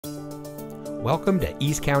Welcome to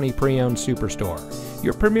East County Pre-Owned Superstore,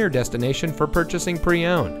 your premier destination for purchasing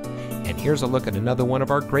pre-owned. And here's a look at another one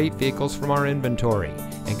of our great vehicles from our inventory,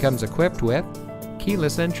 and comes equipped with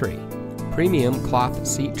keyless entry, premium cloth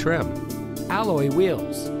seat trim, alloy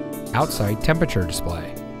wheels, outside temperature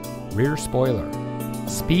display, rear spoiler,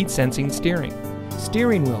 speed sensing steering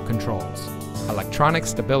wheel controls, electronic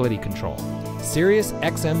stability control, Sirius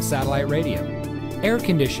XM satellite radio, air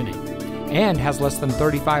conditioning, and has less than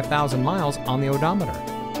 35,000 miles on the odometer.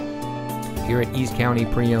 Here at East County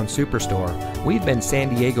Pre-Owned Superstore, we've been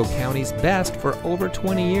San Diego County's best for over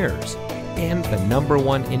 20 years and the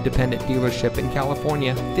 #1 independent dealership in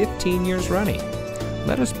California 15 years running.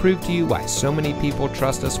 Let us prove to you why so many people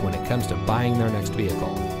trust us when it comes to buying their next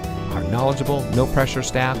vehicle. Our knowledgeable, no-pressure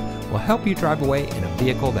staff will help you drive away in a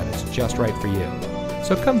vehicle that is just right for you.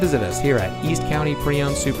 So come visit us here at East County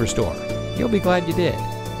Pre-Owned Superstore. You'll be glad you did.